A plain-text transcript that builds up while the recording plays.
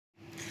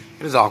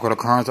It is awkward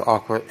occurrence of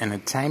awkward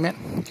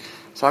entertainment.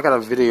 So I got a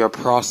video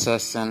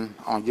processing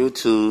on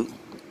YouTube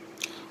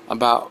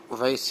about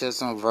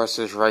racism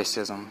versus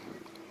racism.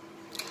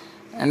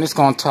 And it's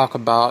going to talk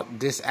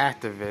about this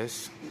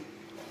activist.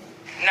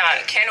 Nah,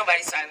 can't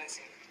nobody silence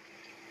me.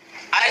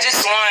 I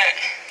just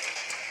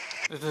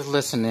want... Just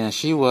listening.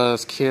 She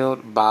was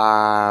killed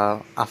by,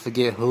 I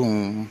forget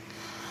whom.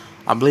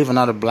 I believe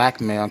another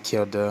black male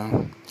killed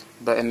her.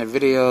 But in the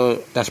video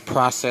that's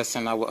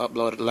processing, I will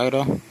upload it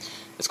later.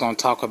 It's going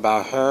to talk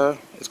about her.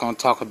 It's going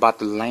to talk about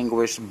the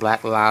language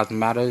Black Lives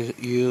Matter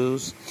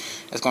use.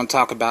 It's going to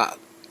talk about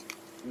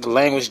the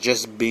language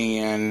just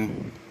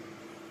being,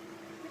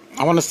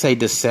 I want to say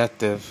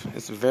deceptive.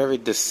 It's very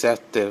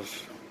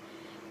deceptive,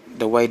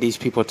 the way these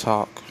people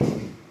talk.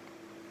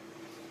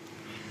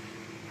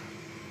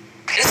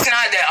 It's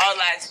not that all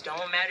lives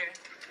don't matter.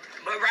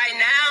 But right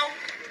now,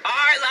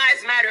 our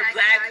lives matter.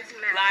 Black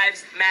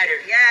lives matter.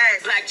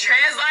 Yes. Black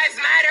trans lives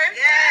matter.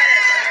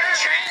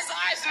 Yes. Trans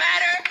lives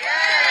matter.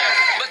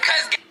 Yes.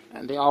 Because...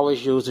 And they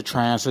always use the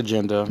trans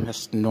agenda.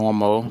 It's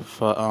normal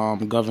for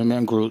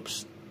government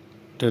groups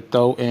to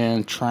throw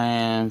in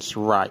trans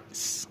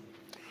rights.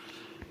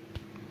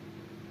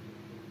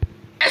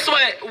 That's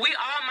what, we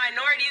all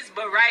minorities,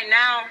 but right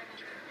now,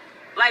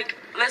 like,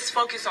 let's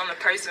focus on the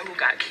person who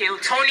got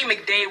killed. Tony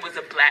McDade was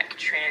a black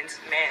trans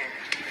man.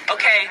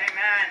 Okay?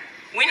 Amen.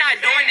 We're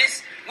not doing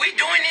this. We're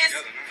doing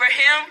this for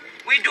him.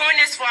 We're doing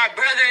this for our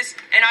brothers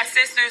and our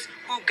sisters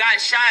who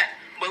got shot.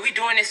 But we're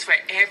doing this for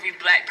every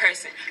black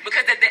person.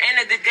 Because at the end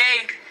of the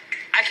day,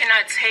 I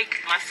cannot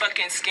take my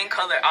fucking skin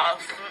color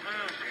off.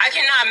 I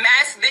cannot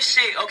mask this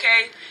shit,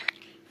 okay?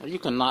 You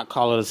cannot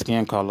call it a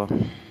skin color.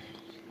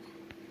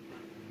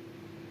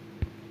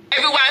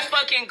 Everywhere I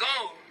fucking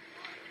go,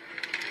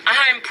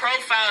 I'm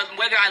profiled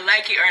whether I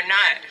like it or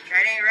not.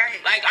 That ain't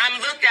right. Like, I'm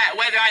looked at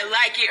whether I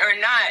like it or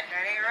not.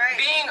 That ain't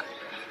right.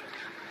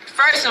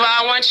 First of all,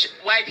 I want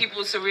white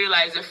people to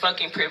realize their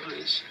fucking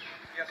privilege.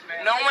 Yes,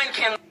 ma'am. No one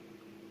can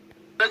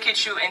look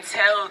at you and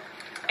tell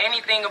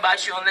anything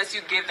about you unless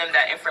you give them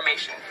that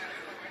information.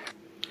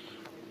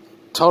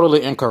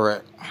 Totally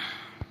incorrect.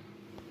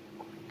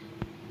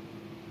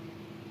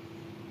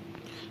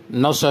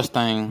 No such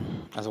thing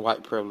as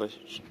white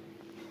privilege.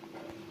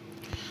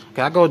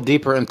 Okay, I'll go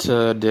deeper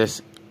into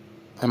this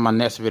in my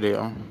next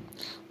video.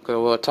 Okay,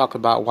 we'll talk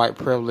about white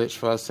privilege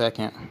for a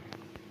second.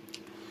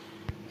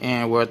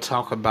 And we'll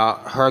talk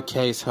about her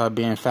case, her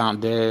being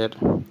found dead.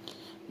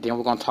 Then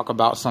we're going to talk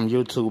about some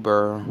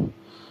YouTuber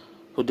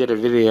who did a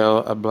video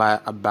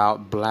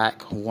about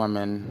black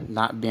women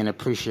not being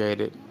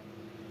appreciated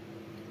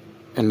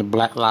in the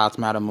Black Lives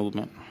Matter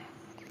movement.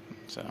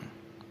 So,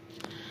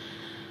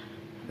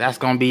 that's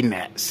going to be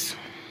next.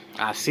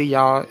 I'll see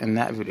y'all in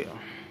that video.